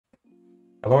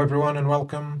Hello everyone and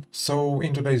welcome. So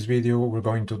in today's video we're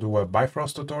going to do a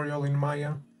Bifrost tutorial in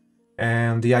Maya,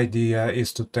 and the idea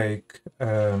is to take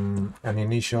an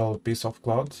initial piece of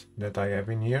cloth that I have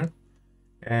in here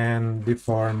and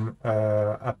deform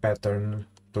a pattern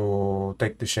to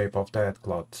take the shape of that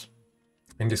cloth.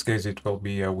 In this case it will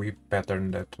be a weave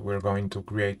pattern that we're going to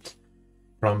create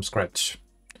from scratch.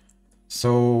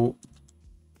 So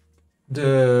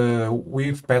the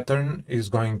weave pattern is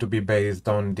going to be based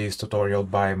on this tutorial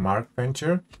by Mark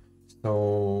Venture,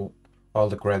 so all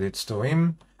the credits to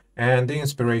him. And the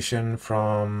inspiration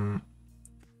for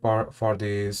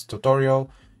this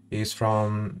tutorial is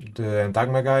from the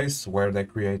Entagma guys, where they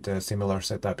create a similar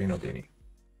setup in Houdini.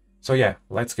 So yeah,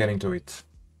 let's get into it.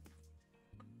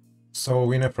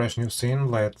 So in a fresh new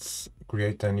scene, let's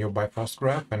create a new Bifrost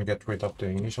graph and get rid of the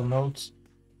initial nodes.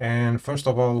 And first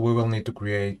of all, we will need to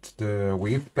create the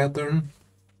weave pattern.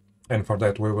 And for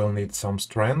that, we will need some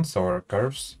strands or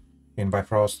curves. In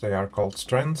Bifrost, they are called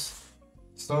strands.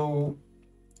 So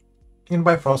in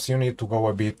Bifrost, you need to go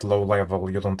a bit low level.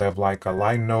 You don't have like a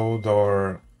line node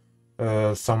or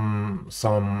some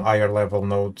higher level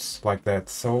nodes like that.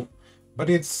 So, but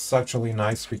it's actually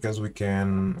nice because we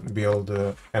can build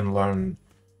and learn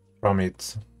from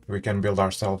it. We can build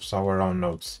ourselves our own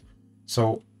nodes.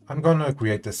 So I'm gonna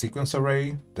create a sequence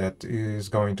array that is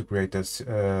going to create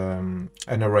an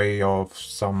array of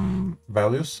some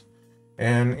values.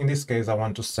 And in this case, I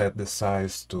want to set the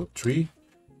size to 3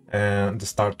 and the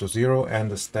start to 0 and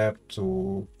the step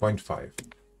to 0.5.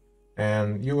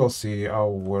 And you will see how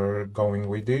we're going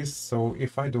with this. So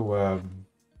if I do a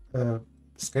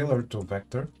scalar to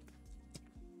vector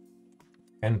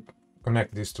and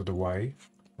connect this to the y,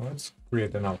 let's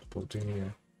create an output in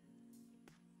here.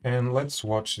 And let's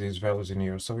watch these values in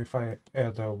here. So if I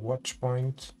add a watch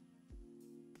point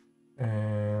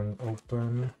and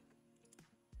open,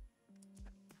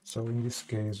 so in this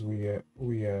case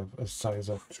we have a size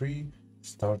of 3,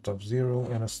 start of 0,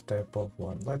 and a step of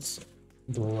 1. Let's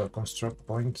do a construct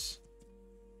points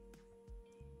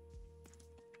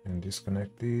and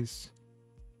disconnect these.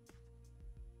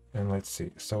 And let's see.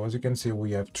 So as you can see,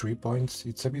 we have 3 points.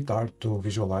 It's a bit hard to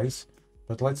visualize,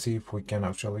 but let's see if we can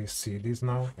actually see this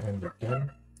now, and we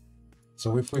can.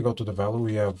 So if we go to the value,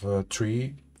 we have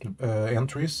 3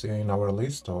 entries in our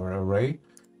list or array.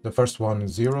 The first one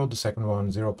is 0, the second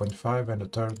one 0.5, and the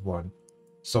third 1.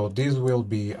 So this will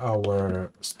be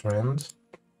our strand.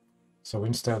 So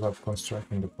instead of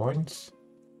constructing the points,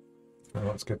 and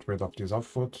let's get rid of this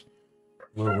output,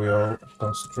 we will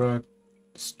construct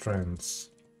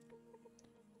strands.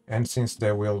 And since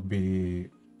they will be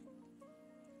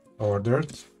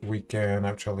ordered, we can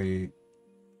actually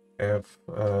have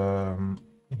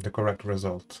the correct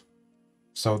result.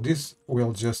 So this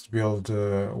will just build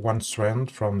one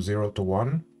strand from 0 to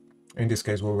 1. In this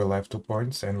case, we will have 2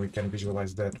 points, and we can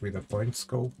visualize that with a point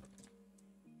scope.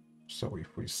 So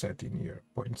if we set in here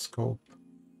point scope,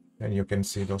 and you can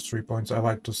see those 3 points. I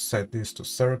like to set this to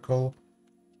circle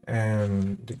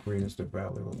and decrease the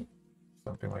value,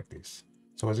 something like this.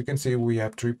 So as you can see, we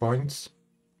have 3 points,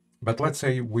 but let's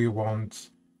say we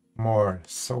want more.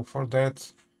 So for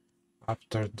that,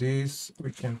 after this,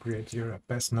 we can create here a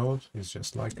pass node. It's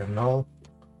just like a null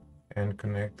and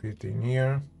connect it in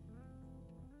here.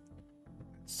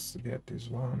 Let's get this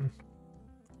one.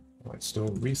 Let's do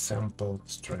resample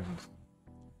strand.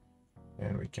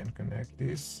 And we can connect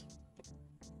this.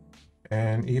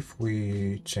 And if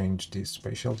we change this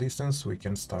spatial distance, we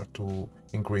can start to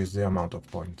increase the amount of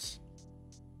points.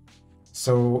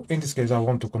 So in this case, I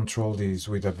want to control this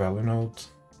with a value node.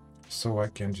 So I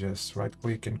can just right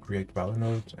click and create value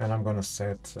node, and I'm gonna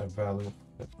set a value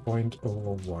at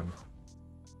 0.001.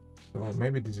 So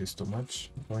maybe this is too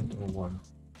much, 0.01.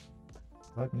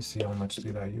 Let me see how much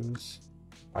did I use.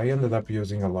 I ended up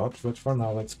using a lot, but for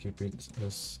now let's keep it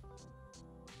as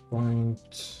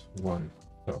 0.1.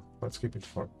 So let's keep it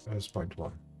as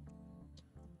 0.1.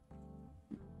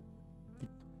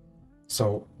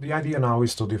 So the idea now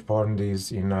is to deform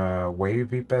this in a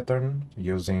wavy pattern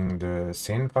using the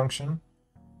scene function.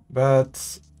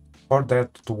 But for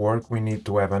that to work, we need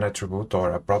to have an attribute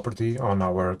or a property on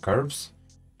our curves.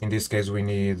 In this case, we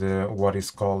need what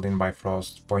is called in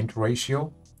Bifrost point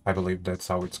ratio. I believe that's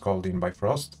how it's called in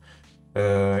Bifrost.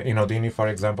 In Houdini, for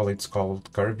example, it's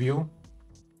called curveu.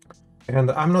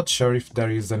 And I'm not sure if there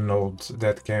is a node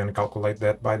that can calculate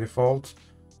that by default,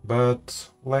 but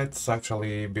let's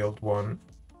actually build one.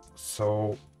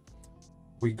 So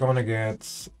we're gonna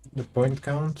get the point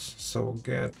count. So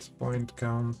get point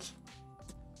count.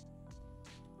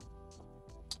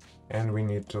 And we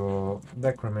need to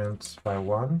decrement by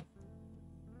 1.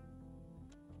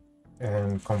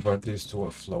 and convert this to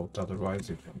a float, otherwise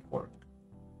it won't work.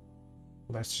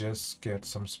 Let's just get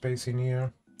some space in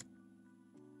here,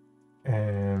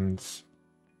 and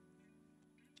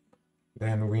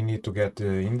then we need to get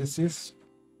the indices.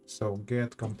 So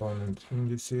get component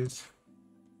indices.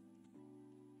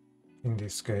 In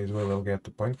this case, we will get the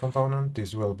point component.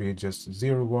 This will be just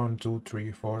 0, 1, 2,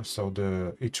 3, 4, so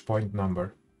the each point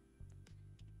number.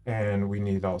 And we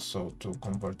need also to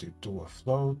convert it to a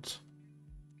float.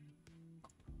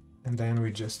 And then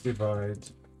we just divide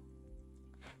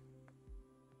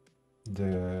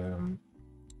the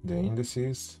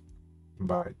indices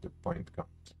by the point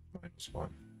count -1.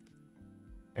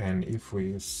 And if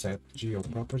we set geo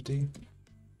property,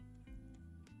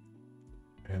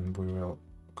 and we will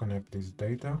connect this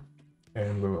data,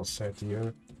 and we will set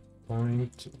here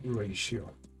point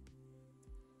ratio.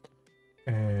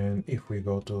 And if we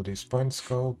go to this point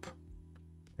scope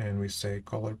and we say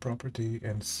color property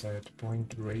and set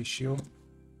point ratio,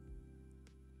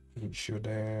 we should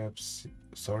have,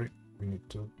 sorry, we need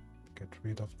to get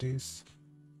rid of this.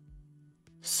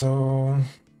 So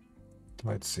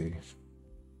let's see,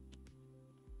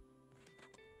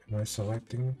 am I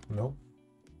selecting? No.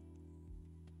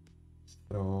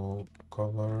 So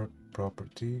color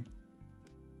property.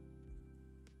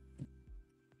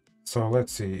 So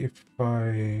let's see, if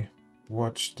I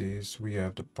watch this, we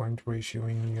have the point ratio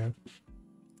in here.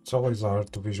 It's always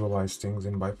hard to visualize things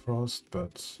in Bifrost,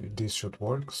 but this should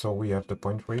work. So we have the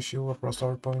point ratio across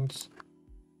our points.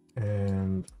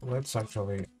 And let's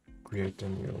actually create a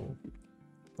new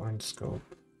point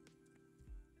scope.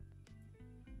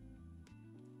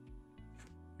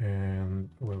 And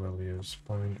we will use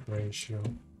point ratio.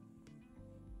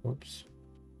 Oops.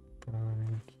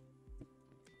 Point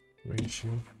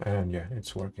ratio. And yeah,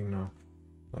 it's working now.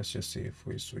 Let's just see if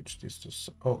we switch this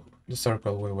to... Oh, the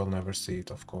circle, we will never see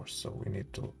it, of course. So we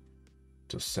need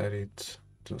to set it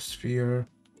to sphere.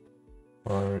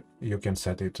 Or you can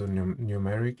set it to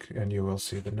numeric and you will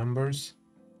see the numbers.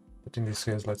 But in this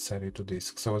case, let's set it to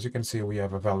disk. So as you can see, we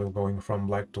have a value going from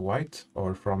black to white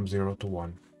or from 0 to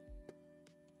 1.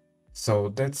 So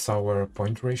that's our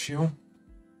point ratio.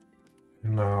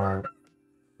 Now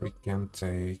we can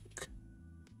take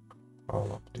all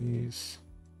of these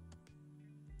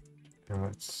and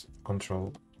let's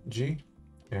Control G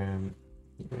and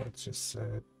let's just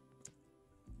set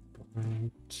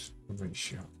point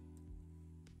ratio.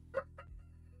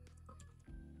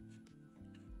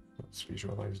 Let's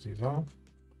visualize these all.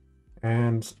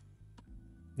 And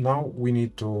now we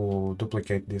need to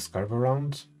duplicate this curve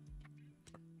around,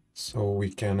 so we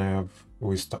can have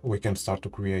we can start to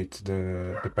create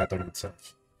the pattern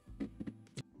itself.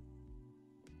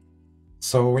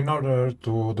 So in order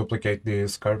to duplicate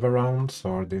this curve around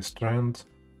or this strand,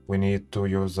 we need to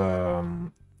use a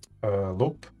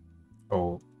loop,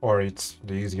 or it's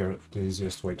the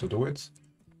easiest way to do it.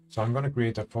 So I'm going to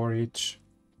create a for each,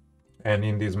 and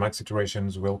in these max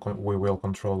iterations we will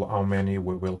control how many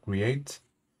we will create.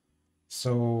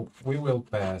 So we will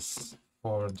pass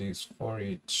for this for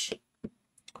each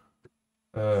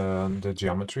the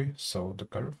geometry, so the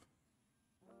curve,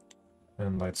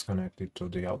 and let's connect it to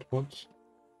the output.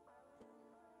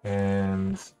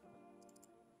 And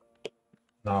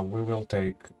now we will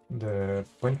take the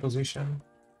point position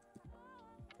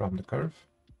from the curve,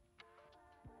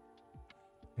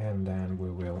 and then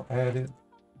we will add it.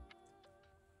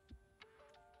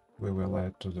 We will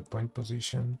add to the point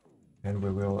position, and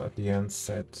we will at the end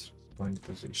set point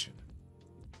position.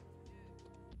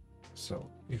 So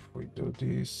if we do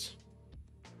this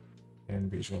and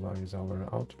visualize our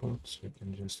outputs, we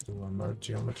can just do a merge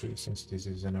geometry, since this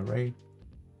is an array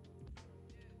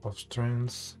of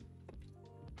strands,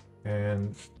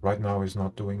 and right now is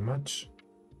not doing much,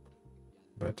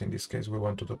 but in this case we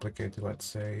want to duplicate it, let's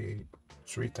say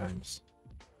 3 times.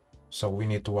 So we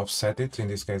need to offset it, in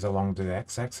this case along the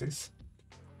x-axis.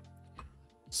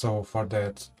 So for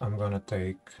that I'm gonna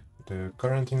take the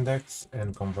current index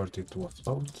and convert it to a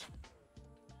float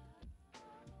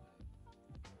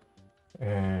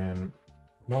and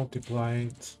multiply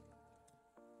it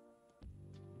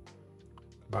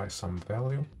by some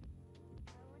value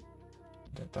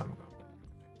that I'm going to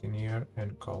put in here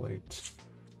and call it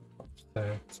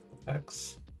offset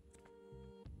x.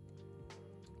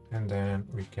 And then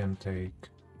we can take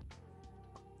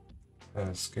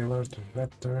a scalar to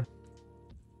vector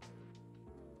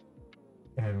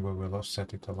and we will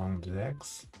offset it along the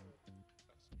x.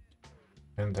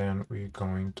 And then we're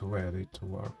going to add it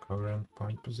to our current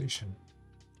point position.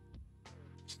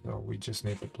 So we just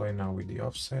need to play now with the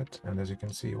offset, and as you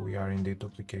can see we are indeed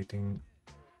duplicating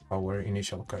our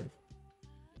initial curve.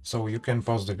 So you can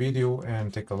pause the video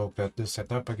and take a look at the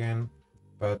setup again,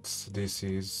 but this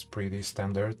is pretty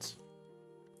standard.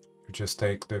 You just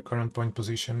take the current point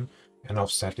position and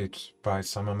offset it by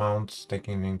some amount,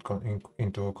 taking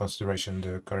into consideration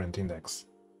the current index.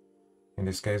 In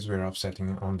this case, we're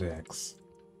offsetting on the X.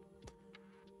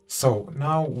 So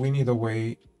now we need a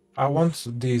way. I want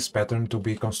this pattern to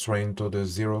be constrained to the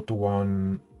 0 to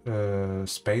 1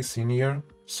 space in here,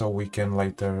 so we can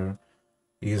later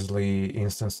easily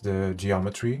instance the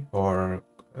geometry or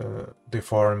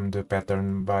deform the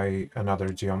pattern by another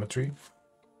geometry.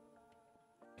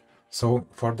 So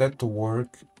for that to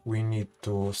work, we need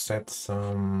to set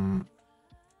some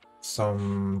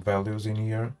values in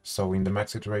here. So in the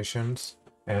max iterations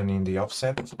and in the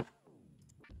offset.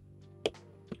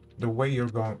 The way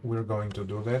we're going to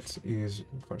do that is,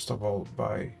 first of all,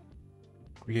 by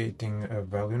creating a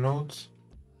value node.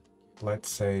 Let's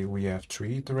say we have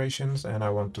 3 iterations and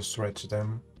I want to stretch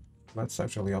them. Let's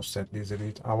actually offset this a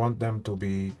bit. I want them to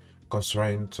be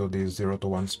constrained to this 0 to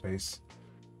 1 space.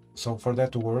 So for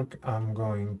that to work, I'm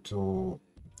going to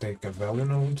take a value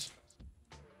node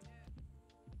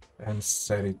and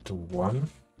set it to 1.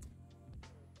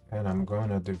 And I'm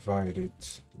gonna divide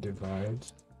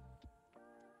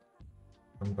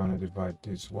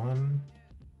this one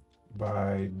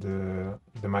by the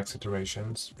max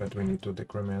iterations that we need to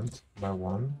decrement by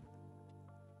 1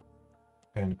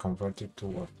 and convert it to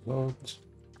a float.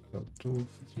 So to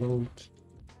float.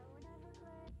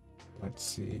 Let's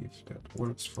see if that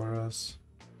works for us.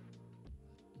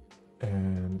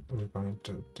 And we're going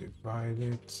to divide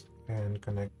it and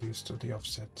connect this to the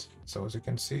offset. So as you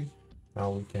can see,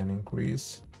 now we can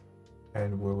increase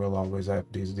and we will always have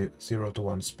this 0 to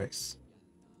 1 space.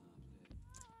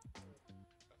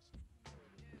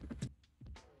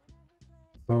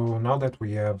 So now that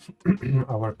we have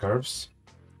our curves,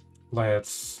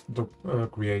 let's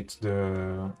create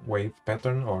the wave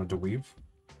pattern or the weave.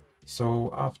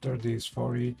 So after this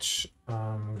for each,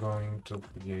 I'm going to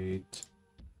create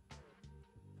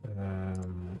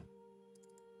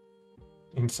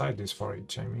inside this for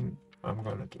each, I'm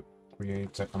gonna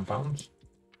create a compound.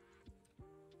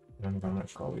 I'm gonna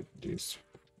call it this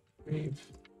wave.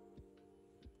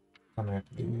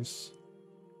 Connect this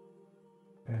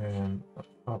and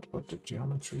output the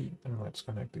geometry, and let's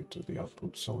connect it to the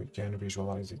output so we can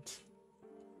visualize it.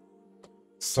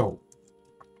 So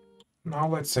now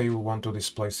let's say we want to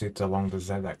displace it along the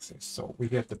z-axis. So we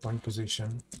get the point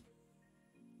position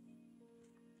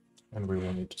and we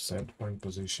will need to set point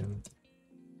position,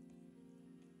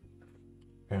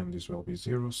 and this will be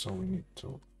 0, so we need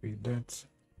to feed that.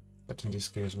 But in this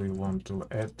case we want to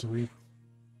add to it.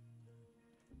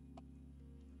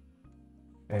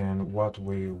 And what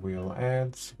we will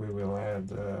add scalar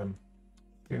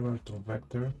to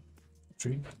vector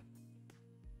 3,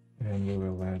 and we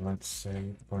will add, let's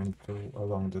say, 0.2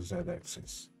 along the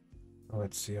z-axis.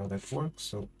 Let's see how that works.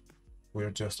 So we're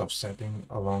just offsetting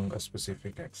along a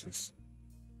specific axis.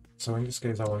 So in this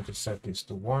case I want to set this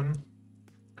to 1,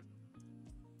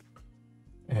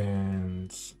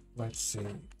 and let's see.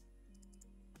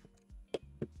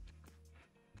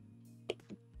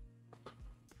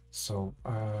 So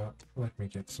let me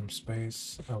get some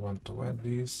space. I want to add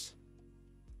this,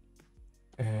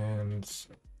 and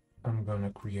I'm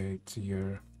gonna create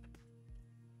here,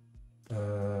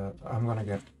 I'm gonna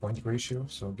get point ratio,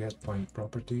 so get point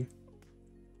property,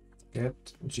 get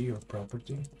geo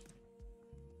property,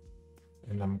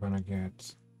 and I'm gonna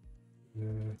get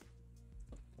the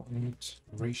point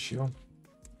ratio,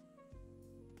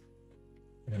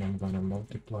 and I'm gonna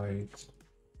multiply it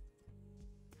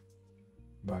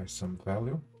by some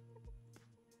value.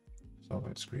 So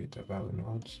let's create a value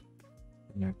node,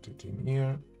 connect it in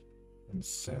here, and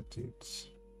set it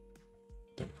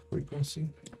the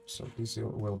frequency. So this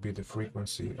will be the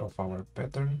frequency of our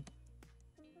pattern.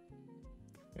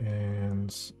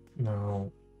 And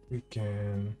now we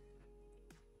can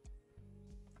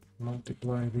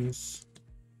multiply this.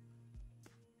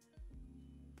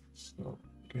 So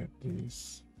get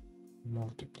this,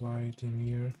 multiply it in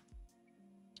here,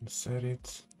 and set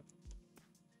it.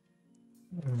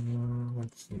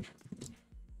 Let's see.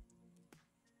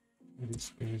 In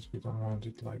this case, we don't want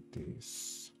it like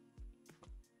this.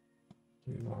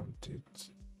 We want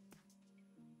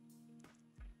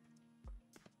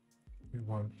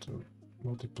to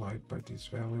multiply it by this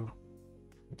value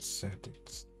and set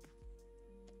it.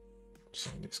 So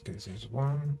in this case is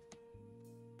 1.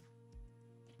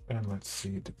 And let's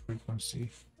see the frequency.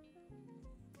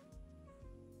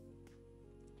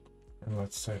 And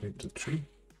let's set it to 3.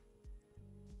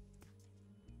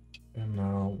 And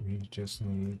now we just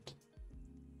need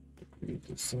to create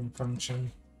the same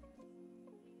function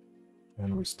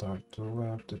and we start to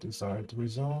have the desired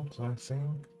result, I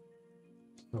think.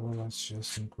 So let's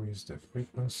just increase the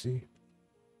frequency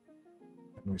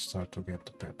and we start to get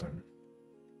the pattern.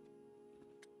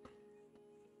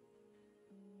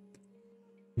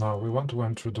 Now we want to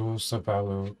introduce a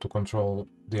value to control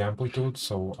the amplitude,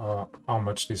 so how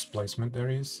much displacement there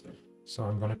is. So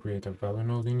I'm going to create a value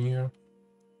node in here.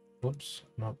 Oops,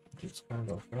 not this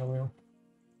kind of value.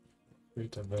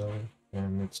 Create a value and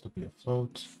it needs to be a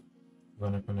float. I'm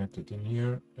going to connect it in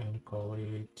here and call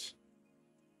it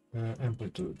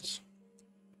amplitudes.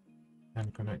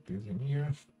 And connect this in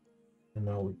here. And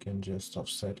now we can just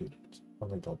offset it a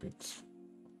little bit.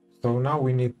 So now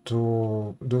we need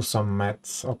to do some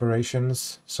math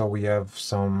operations, so we have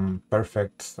some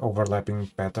perfect overlapping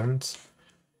patterns.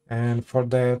 And for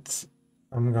that,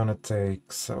 I'm gonna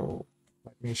take, so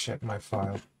let me check my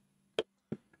file.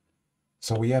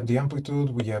 So we have the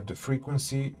amplitude, we have the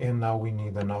frequency, and now we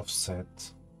need an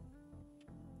offset.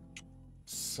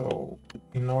 So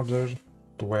in order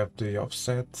to have the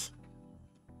offset,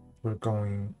 we're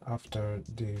going after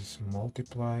this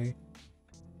multiply.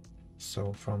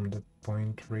 So from the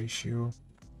point ratio,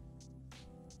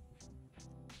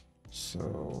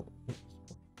 so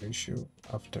ratio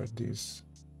after this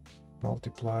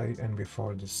multiply and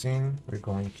before the scene, we're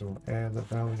going to add a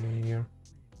value in here.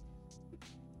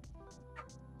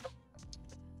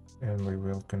 And we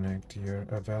will connect here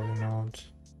a value node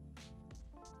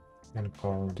and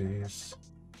call this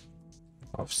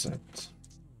offset.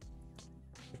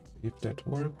 If that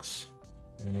works,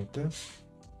 and it does,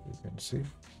 you can see.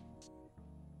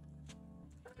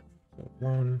 So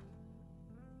one.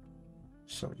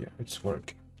 So yeah, it's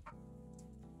working.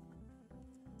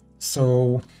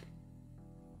 So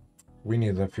we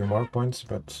need a few more points,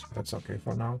 but that's okay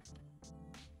for now.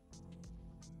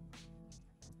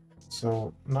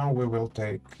 So now we will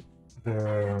take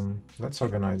the, let's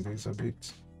organize this a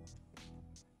bit.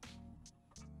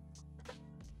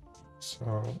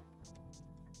 So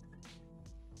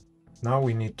now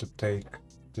we need to take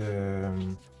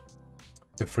the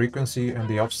frequency and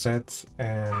the offset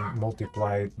and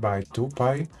multiply it by 2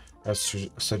 pi as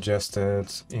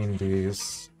suggested in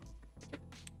this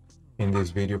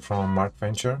video from Mark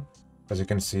Venture. As you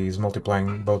can see, he's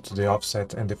multiplying both the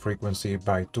offset and the frequency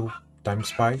by 2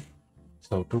 times pi,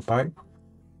 so 2 pi.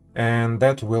 And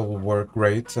that will work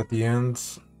great at the end.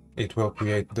 It will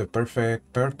create the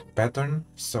perfect pattern,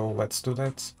 so let's do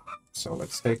that. So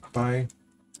let's take pi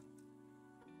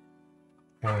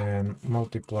and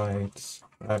multiply it.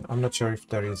 I'm not sure if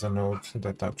there is a node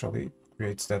that actually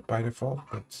creates that by default,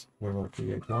 but we will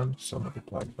create one, so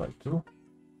multiply by 2.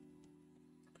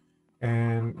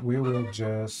 And we will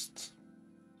just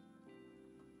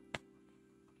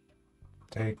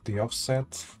take the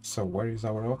offset. So where is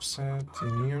our offset?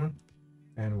 In here.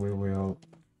 And we will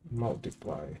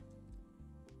multiply.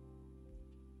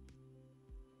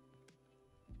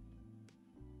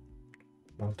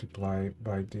 Multiply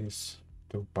by this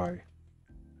 2 pi.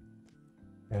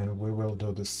 And we will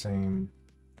do the same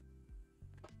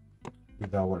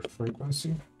with our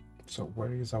frequency. So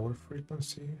where is our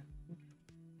frequency?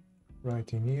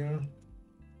 Right in here.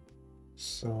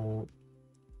 So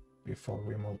before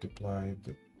we multiply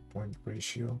the point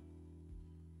ratio,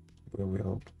 we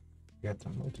will get a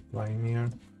multiply in here.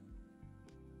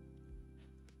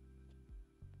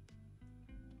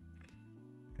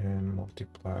 And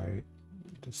multiply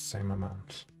the same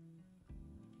amount.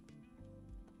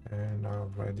 And I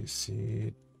already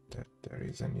see that there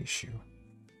is an issue.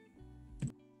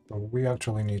 So we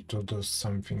actually need to do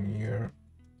something here.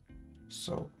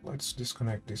 So let's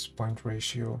disconnect this point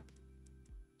ratio.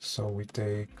 So we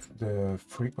take the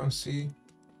frequency,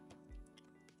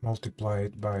 multiply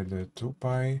it by the 2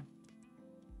 pi,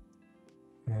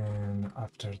 and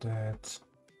after that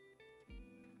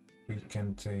we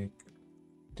can take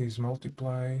this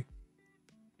multiply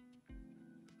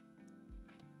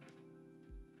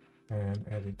and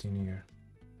add it in here.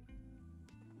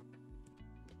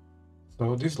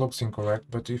 So this looks incorrect,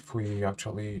 but if we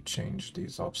actually change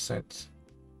this offset,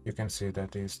 you can see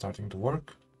that it's starting to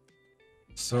work.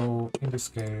 So in this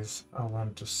case, I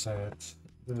want to set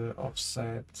the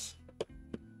offset,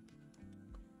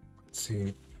 let's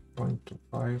see,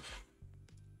 0.25.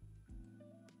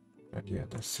 And yeah,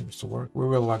 that seems to work. We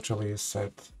will actually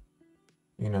set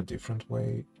in a different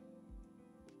way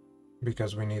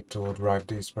because we need to derive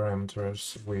these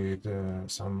parameters with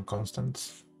some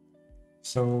constants.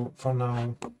 So for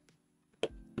now,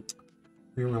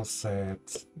 we will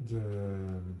set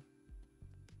the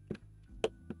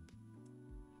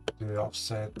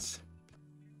offset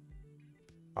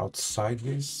outside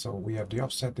this. So we have the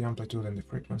offset, the amplitude, and the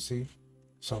frequency.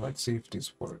 So let's see if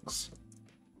this works.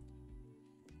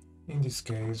 In this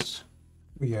case,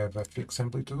 we have a fixed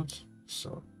amplitude,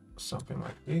 so something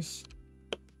like this.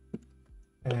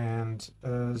 And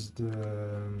as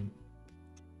the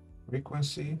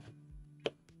frequency,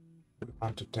 we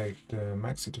want to take the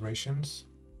max iterations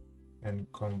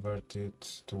and convert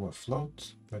it to a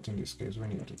float, but in this case we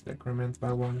need to decrement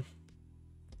by 1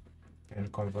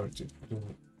 and convert it to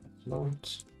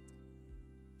float,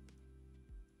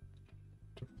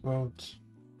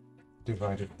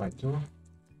 divided by 2,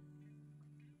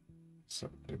 so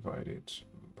divided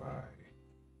by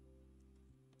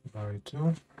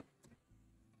 2,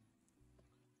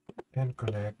 and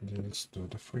connect this to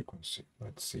the frequency.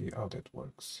 Let's see how that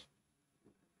works.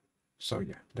 So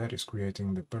yeah, that is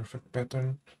creating the perfect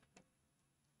pattern.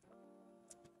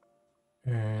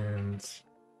 And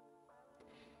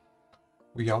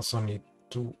we also need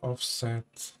to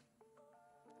offset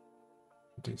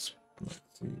this. Let's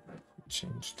see if we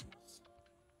change these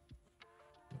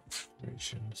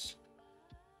operations.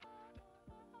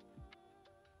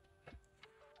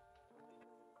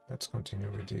 Let's continue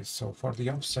with this. So for the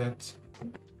offset,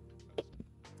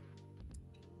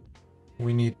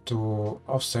 we need to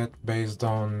offset based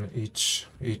on each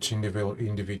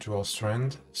individual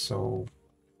strand. So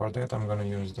for that, I'm gonna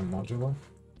use the modulo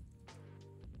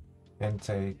and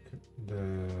take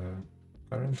the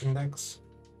current index,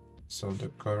 so the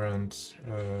current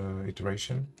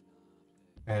iteration,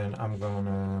 and I'm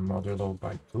gonna modulo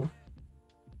by 2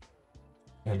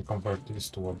 and convert this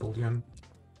to a boolean.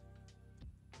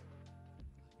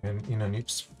 And in an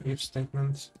if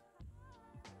statement,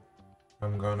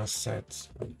 I'm gonna set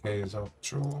in case of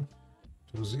true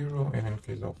to 0 and in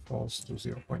case of false to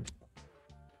 0.5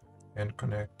 and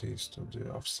connect this to the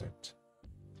offset.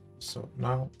 So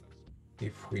now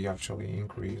if we actually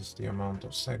increase the amount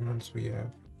of segments we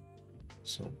have,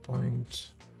 so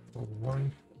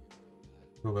 0.01,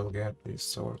 we will get this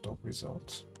sort of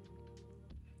result.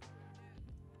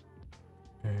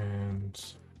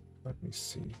 And let me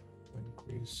see,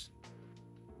 increase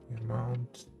the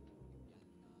amount.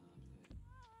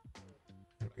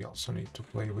 And we also need to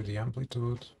play with the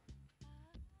amplitude.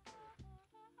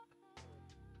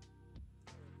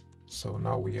 So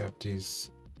now we have this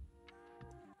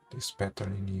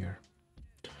pattern in here.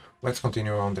 Let's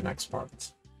continue on the next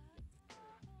part.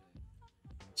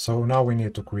 So now we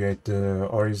need to create the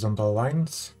horizontal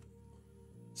lines.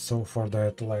 So for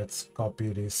that, let's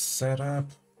copy this setup,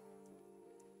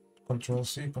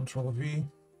 Control-C, Control-V,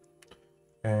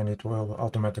 and it will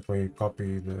automatically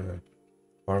copy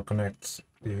or connect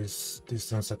this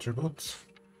distance attribute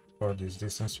for this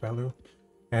distance value.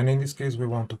 And in this case, we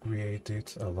want to create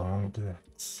it along the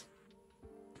x.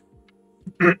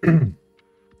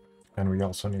 And we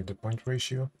also need the point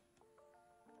ratio.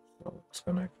 So let's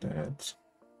connect that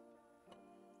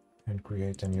and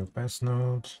create a new pass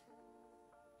node.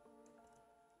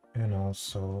 And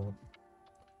also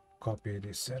copy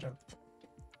this setup.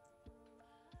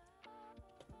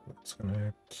 Let's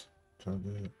connect to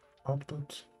the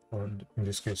output, or in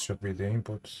this case should be the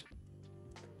input.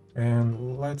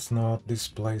 And let's not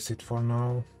displace it for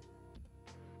now.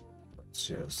 Let's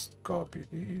just copy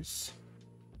these.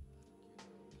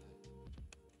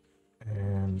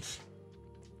 And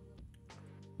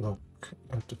look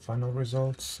at the final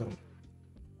results. So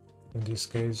in this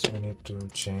case, we need to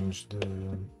change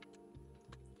the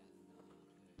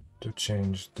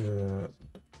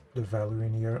value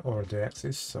in here, or the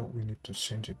axis. So we need to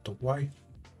change it to y.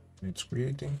 It's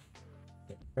creating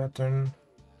the pattern.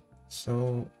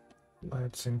 So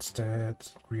let's instead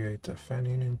create a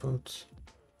fan-in input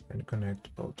and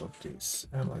connect both of these,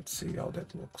 and let's see how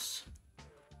that looks.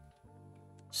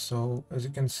 So as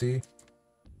you can see,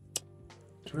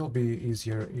 it will be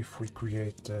easier if we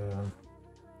create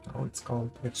how it's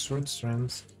called, extrude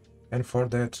strands, and for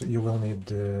that you will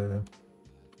need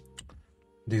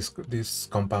these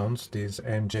compounds, these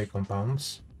MJ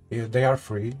compounds. They are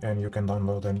free and you can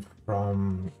download them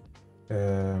from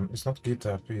it's not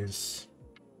GitHub, is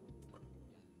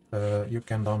you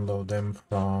can download them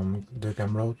from the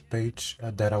Gumroad page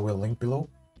that I will link below.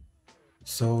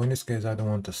 So in this case, I don't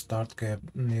want a start cap,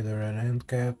 neither an end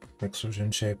cap,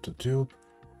 extrusion shape to tube,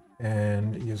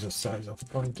 and use a size of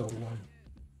 0.01.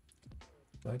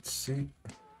 Let's see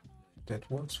if that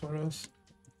works for us.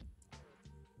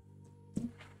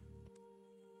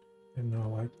 And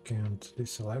now I can't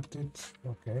deselect it.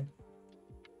 Okay.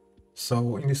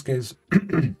 So in this case,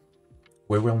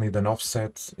 we will need an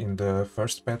offset in the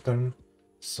first pattern.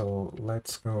 So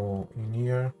let's go in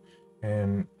here,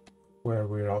 and where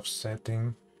we're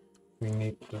offsetting, we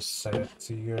need to set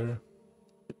here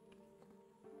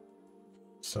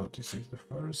So this is the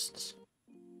first,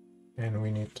 and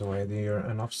we need to add here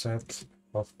an offset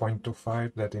of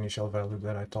 0.25, that initial value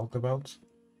that I talked about.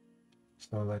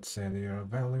 So let's add here a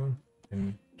value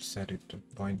and set it to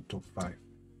 0.25.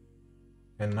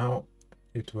 And now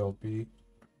it will be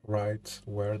right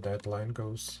where that line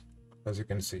goes, as you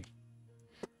can see.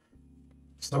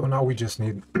 So now we just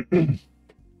need to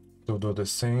do the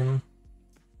same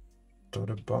to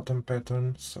the bottom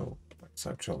pattern. So let's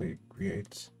actually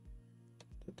create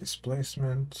the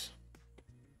displacement,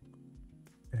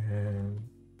 and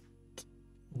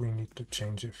we need to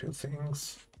change a few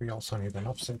things. We also need an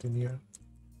offset in here.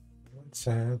 Let's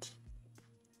add,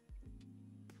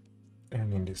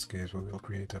 and in this case we will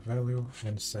create a value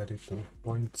and set it to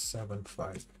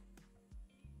 0.75.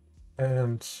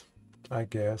 And I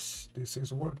guess this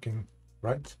is working,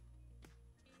 right?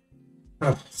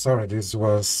 Sorry, this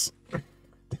is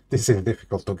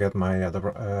difficult to get my head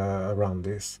around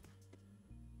this,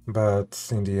 but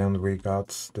in the end we got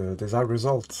the desired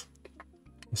result.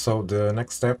 So the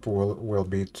next step will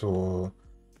be to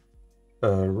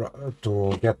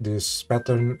get this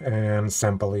pattern and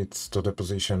sample it to the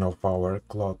position of our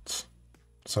cloth.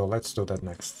 So let's do that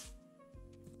next.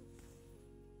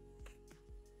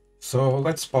 So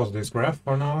let's pause this graph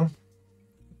for now,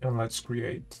 and let's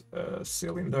create a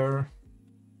cylinder,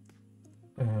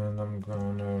 and I'm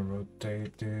gonna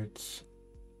rotate it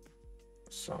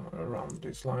somewhere around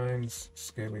these lines,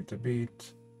 scale it a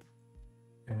bit,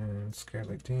 and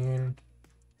scale it in.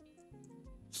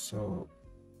 So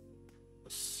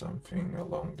something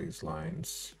along these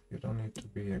lines. You don't need to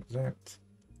be exact.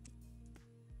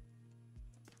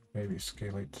 Maybe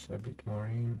scale it a bit more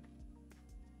in.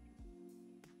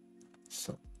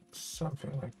 So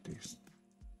something like this.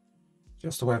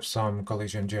 Just to have some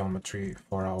collision geometry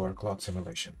for our cloud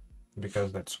simulation,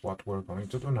 because that's what we're going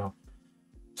to do now.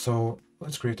 So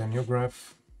let's create a new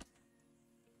graph.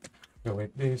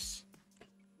 Delete this,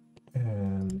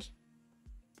 and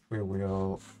we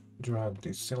will drag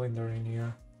this cylinder in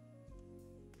here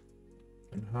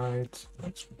and height.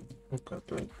 Let's hook up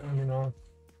the terminal,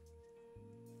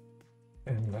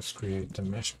 and let's create a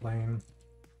mesh plane.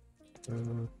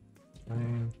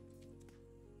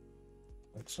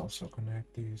 Let's also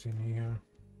connect these in here,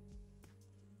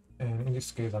 and in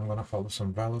this case I'm gonna follow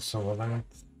some values, so a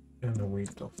length and a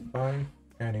width of 5,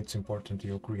 and it's important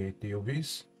you create the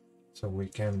UVs so we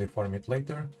can deform it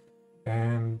later.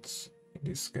 And in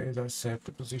this case I set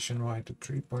the position y to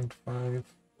 3.5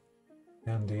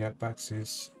 and the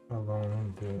x-axis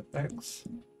along the x,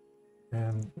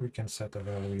 and we can set a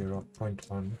value here of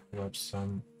 0.1 to have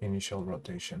some initial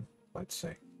rotation, let's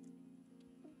say.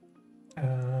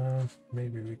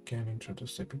 Maybe we can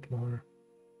introduce a bit more.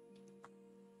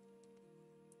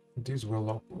 This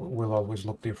will always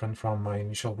look different from my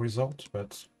initial result,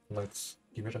 but let's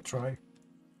give it a try.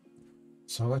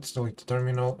 So let's delete the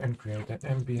terminal and create an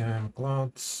MPM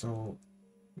Cloth. So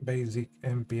basic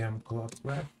MPM Cloth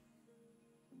graph.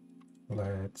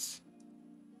 Let's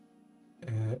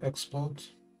explode,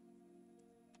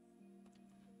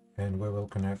 and we will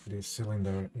connect this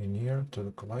cylinder in here to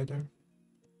the collider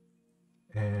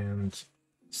and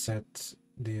set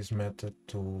this method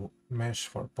to mesh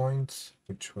for points,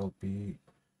 which will be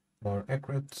more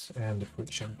accurate, and the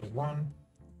friction to 1,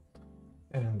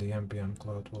 and the MPM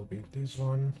Cloth will be this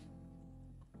one.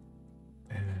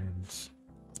 And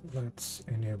let's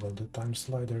enable the time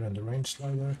slider and the range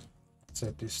slider.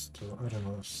 Set this to, I don't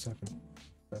know,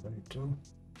 772,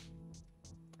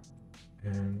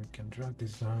 and we can drag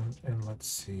this down, and let's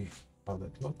see how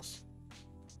that looks.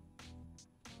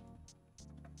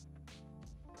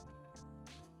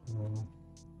 So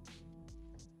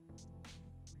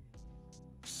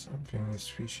something is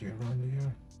fishy around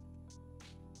here.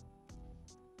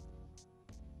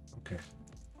 Okay,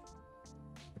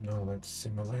 now let's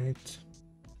simulate,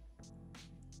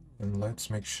 and let's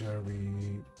make sure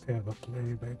we have a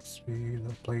playback speed,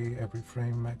 a play every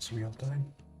frame max real time.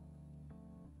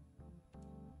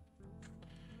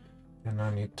 And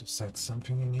I need to set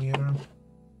something in here.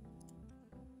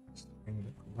 In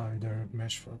the collider,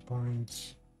 mesh for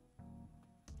points.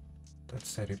 Let's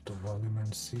set it to volume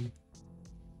and see.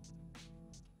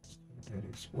 So that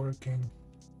is working.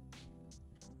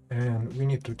 And we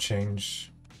need to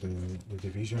change the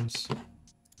divisions.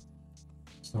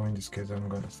 So in this case I'm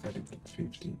gonna set it to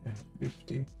 50 and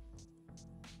 50.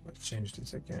 Let's change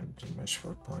this again to mesh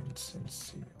for points and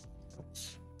see how it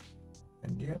looks.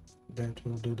 And yeah, that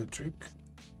will do the trick.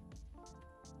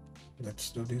 Let's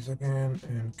do this again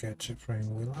and catch a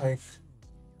frame we like.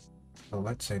 So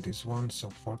let's say this one, so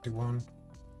 41.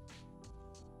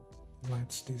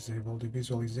 Let's disable the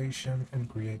visualization and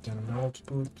create an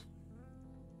output.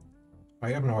 I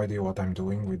have no idea what I'm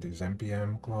doing with these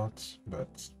MPM cloths,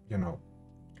 but you know,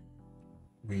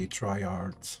 we try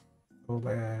hard. So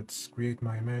let's create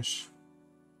my mesh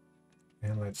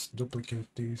and let's duplicate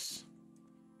this.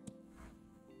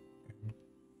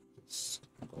 Let's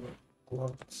call it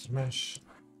cloths mesh.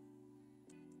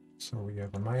 So we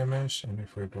have a Maya mesh, and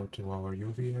if we go to our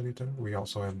UV editor, we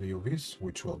also have the UVs,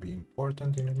 which will be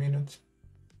important in a minute.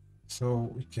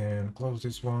 So we can close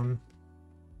this one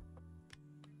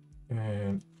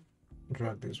and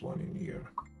drag this one in here.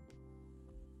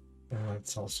 And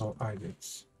let's also hide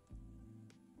it.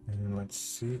 And let's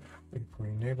see if we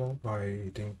enable by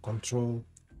hitting Control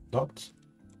dot,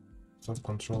 so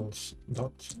Controls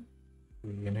dot,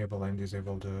 we enable and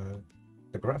disable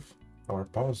the graph, or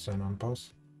pause and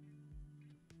unpause.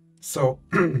 So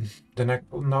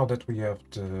now that we have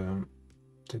the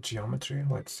geometry,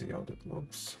 let's see how that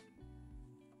looks.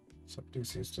 So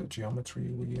this is the geometry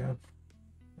we have,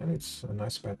 and it's a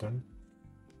nice pattern.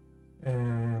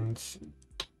 And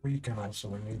we can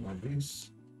also enable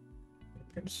this.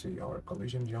 You can see our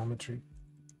collision geometry.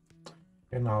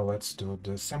 And now let's do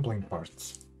the sampling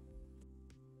parts.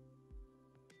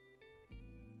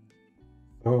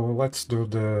 So let's do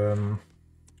the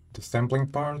sampling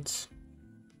parts.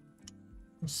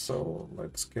 So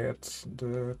let's get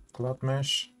the cloth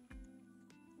mesh,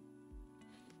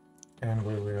 and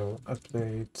we will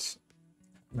update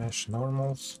mesh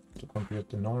normals to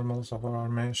compute the normals of our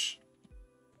mesh.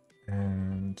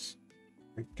 And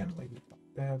we can leave it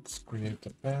like that, create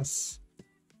a pass.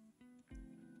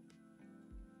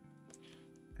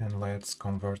 And let's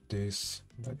convert this.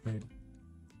 Let me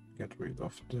get rid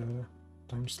of the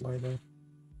time slider.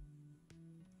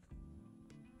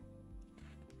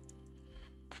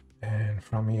 And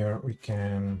from here we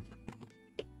can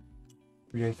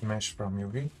create mesh from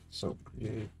UV. So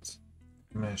create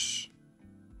mesh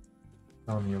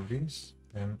from UVs,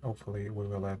 and hopefully we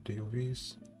will have the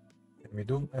UVs. And we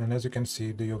do. And as you can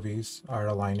see, the UVs are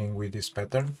aligning with this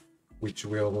pattern, which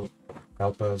will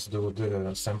help us do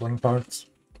the sampling parts.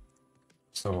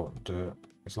 So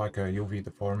it's like a UV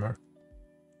deformer.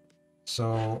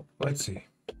 So let's see.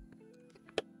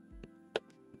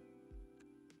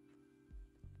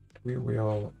 We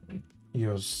will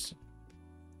use,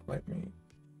 let me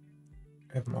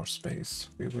have more space.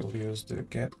 We will use the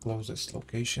get closest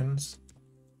locations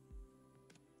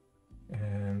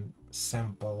and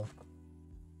sample,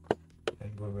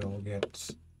 and we will get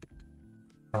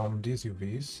from these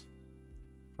UVs,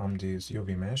 from this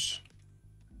UV mesh.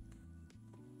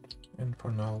 And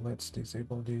for now, let's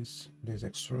disable these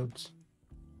extrudes.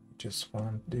 Just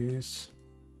want this,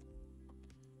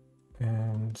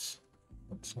 and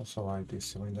let's also hide this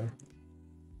cylinder.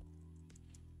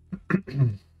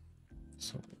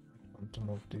 So I want to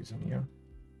move this in here,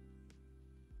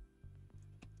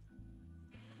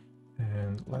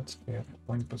 and let's get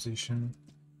point position.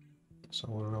 So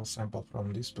we will sample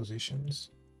from these positions.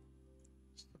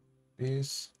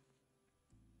 This,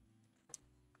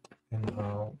 and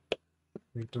now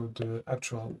we do the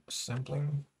actual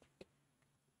sampling.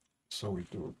 So we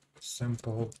do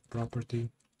sample property,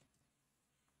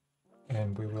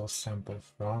 and we will sample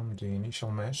from the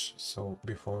initial mesh, so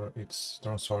before it's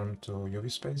transformed to UV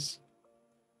space,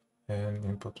 and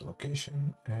input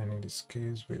location, and in this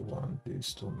case we want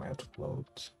this to math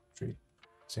float 3,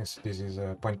 since this is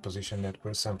a point position that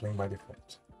we're sampling by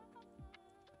default.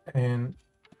 And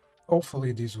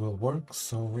hopefully this will work.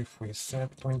 So if we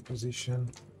set point position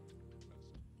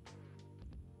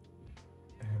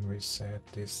and we set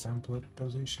these sampled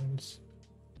positions,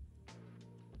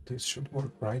 this should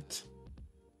work, right?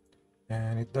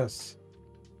 And it does.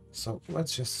 So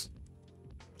let's just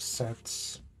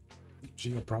set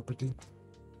geo property,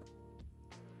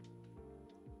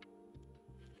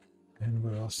 and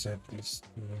we'll set this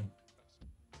to,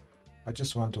 I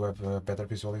just want to have a better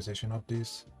visualization of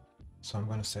this, so I'm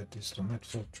going to set this to matte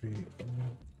fill 3,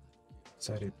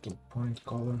 set it to point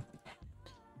color.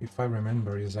 If I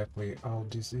remember exactly how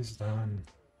this is done,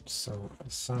 so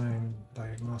assign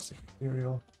diagnostic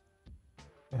material,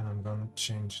 and I'm going to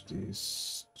change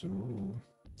this to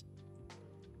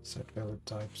set value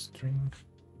type string,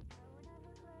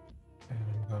 and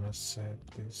I'm going to set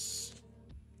this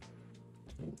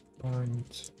to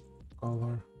point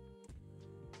color.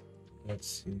 Let's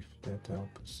see if that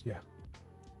helps us. Yeah,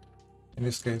 in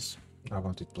this case I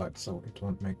want it black, so it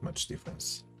won't make much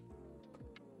difference.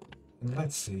 And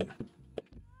let's see,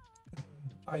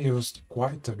 I used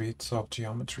quite a bit of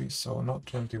geometry, so not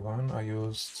 21, I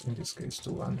used in this case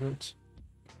 200,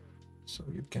 so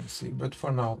you can see, but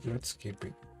for now let's keep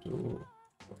it to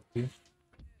 20,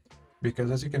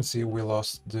 because as you can see we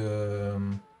lost the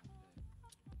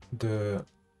the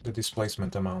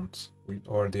displacement amount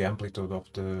or the amplitude of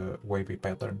the wavy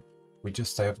pattern. We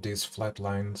just have these flat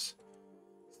lines.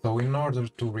 So in order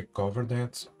to recover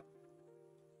that,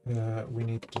 we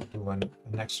need to do an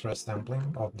extra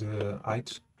sampling of the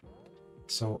height.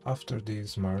 So after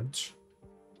this merge,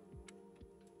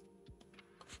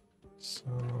 so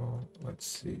let's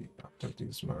see, after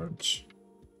this merge,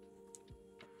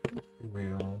 we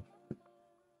will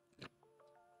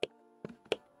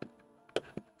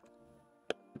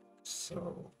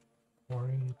so for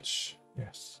each,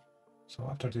 yes. So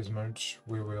after this merge,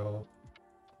 we will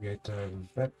create a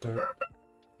vector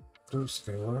 2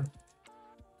 scalar,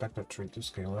 vector 3 to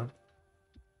scalar,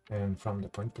 and from the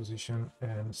point position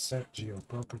and set geo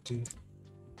property,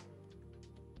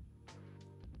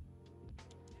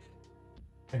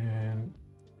 and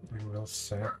we will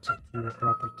set the geo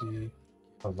property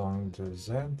along the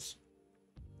z,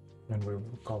 and we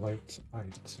will call it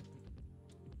height.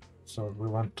 So we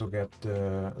want to get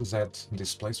the z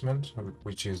displacement,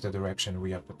 which is the direction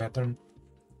we have the pattern.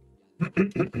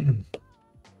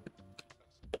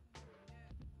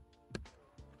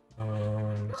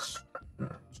 And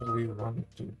so we want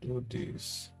to do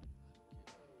this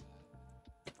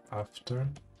after,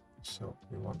 so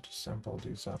we want to sample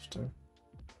this after.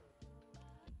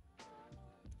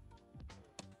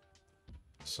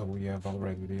 So we have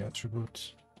already the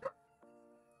attribute.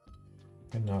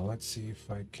 And now let's see if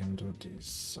I can do this.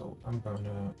 So I'm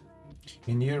gonna,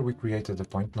 in here we created the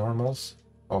point normals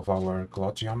of our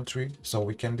cloth geometry, so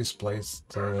we can displace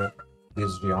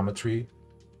this geometry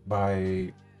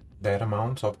by that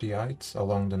amount of the height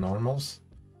along the normals.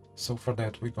 So for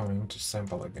that we're going to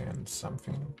sample again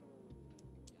something,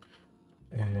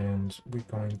 and we're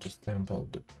going to sample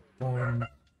the point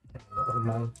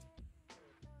normal.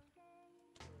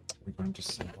 We're going to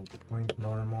sample the point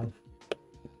normal.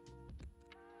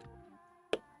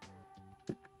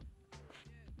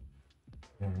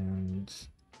 And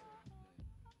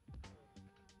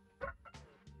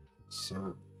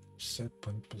so set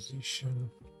point position,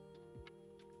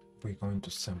 we're going to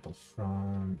sample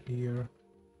from here,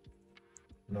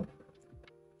 no,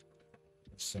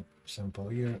 sample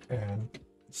here, and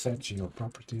set geo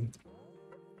property,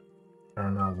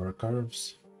 turn over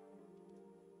curves,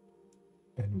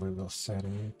 and we will set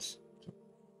it to,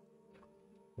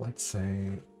 let's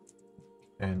say,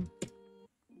 and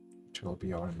it will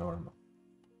be our normal.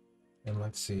 And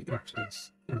let's see if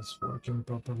this is working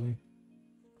properly.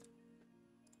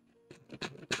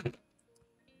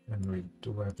 And we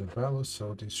do have the value,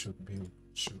 so this should be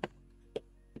should.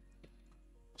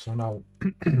 So now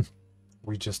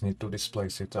we just need to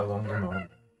displace it along the normal.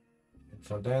 And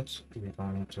for that, we're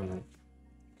going to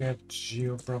get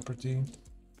geo property,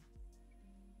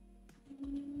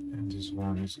 and this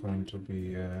one is going to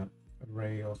be an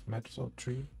array of matplotlib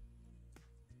tree.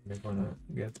 We're gonna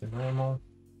get the normal.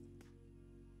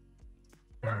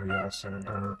 And we also are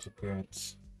going to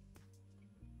get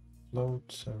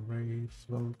float, array,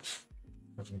 float.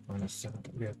 And we're going to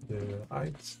get the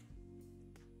height.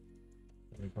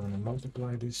 We're going to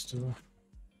multiply these two.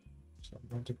 So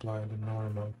multiply the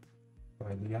normal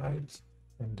by the height,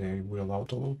 and they will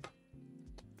auto loop.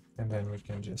 And then we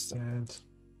can just add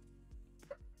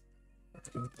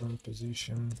point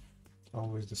position,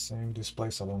 always the same,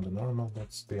 displace along the normal,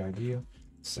 that's the idea.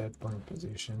 Set point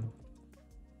position.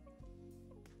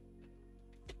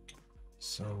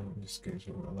 So in this case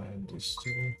we will add these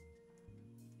two,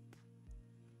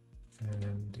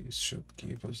 and this should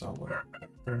give us our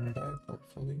pattern back,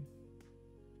 hopefully.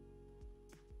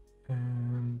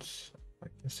 And I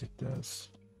guess it does.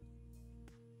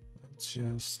 Let's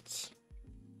just,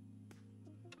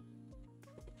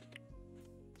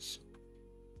 so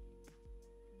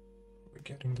we're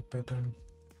getting the pattern.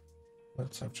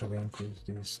 Let's actually increase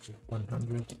this to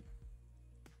 100.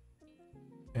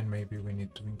 And maybe we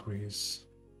need to increase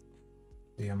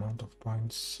the amount of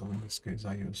points. So in this case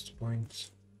I used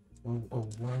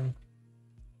 0.001.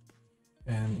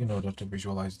 And in order to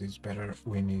visualize this better,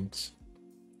 we need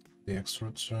the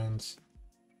extrude strands.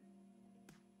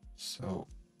 So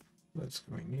let's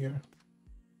go in here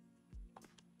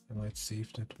and let's see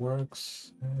if that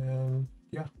works. And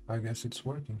yeah, I guess it's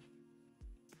working,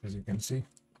 as you can see.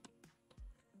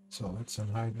 So let's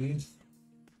unhide this.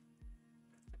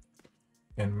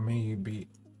 And maybe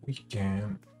we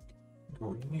can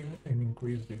go in here and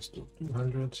increase this to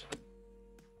 200,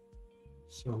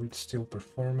 so it's still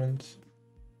performant.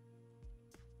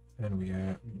 And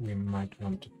we might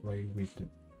want to play with the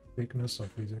thickness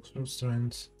of these extrude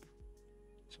strands,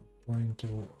 so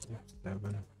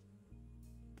 0.07,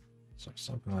 so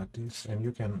something like this. And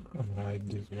you can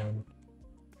unhide this one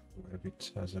to have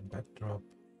it as a backdrop.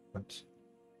 but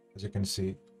as you can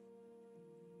see,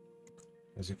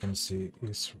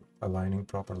 it's aligning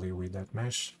properly with that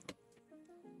mesh.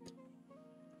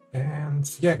 And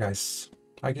yeah, guys,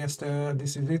 I guess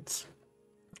this is it.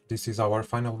 This is our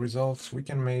final results. We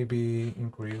can maybe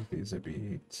increase this a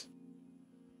bit.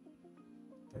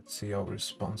 Let's see how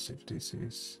responsive this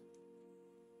is.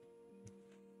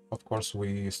 Of course,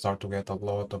 we start to get a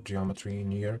lot of geometry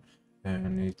in here,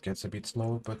 and it gets a bit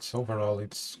slow, but overall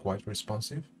it's quite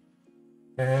responsive.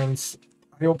 And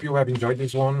I hope you have enjoyed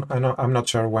this one. I'm not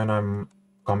sure when I'm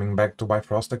coming back to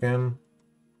Bifrost again.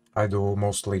 I do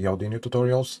mostly Houdini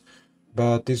tutorials,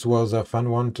 but this was a fun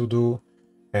one to do,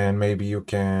 and maybe you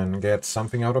can get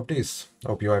something out of this.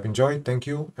 Hope you have enjoyed, thank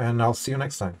you, and I'll see you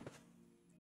next time.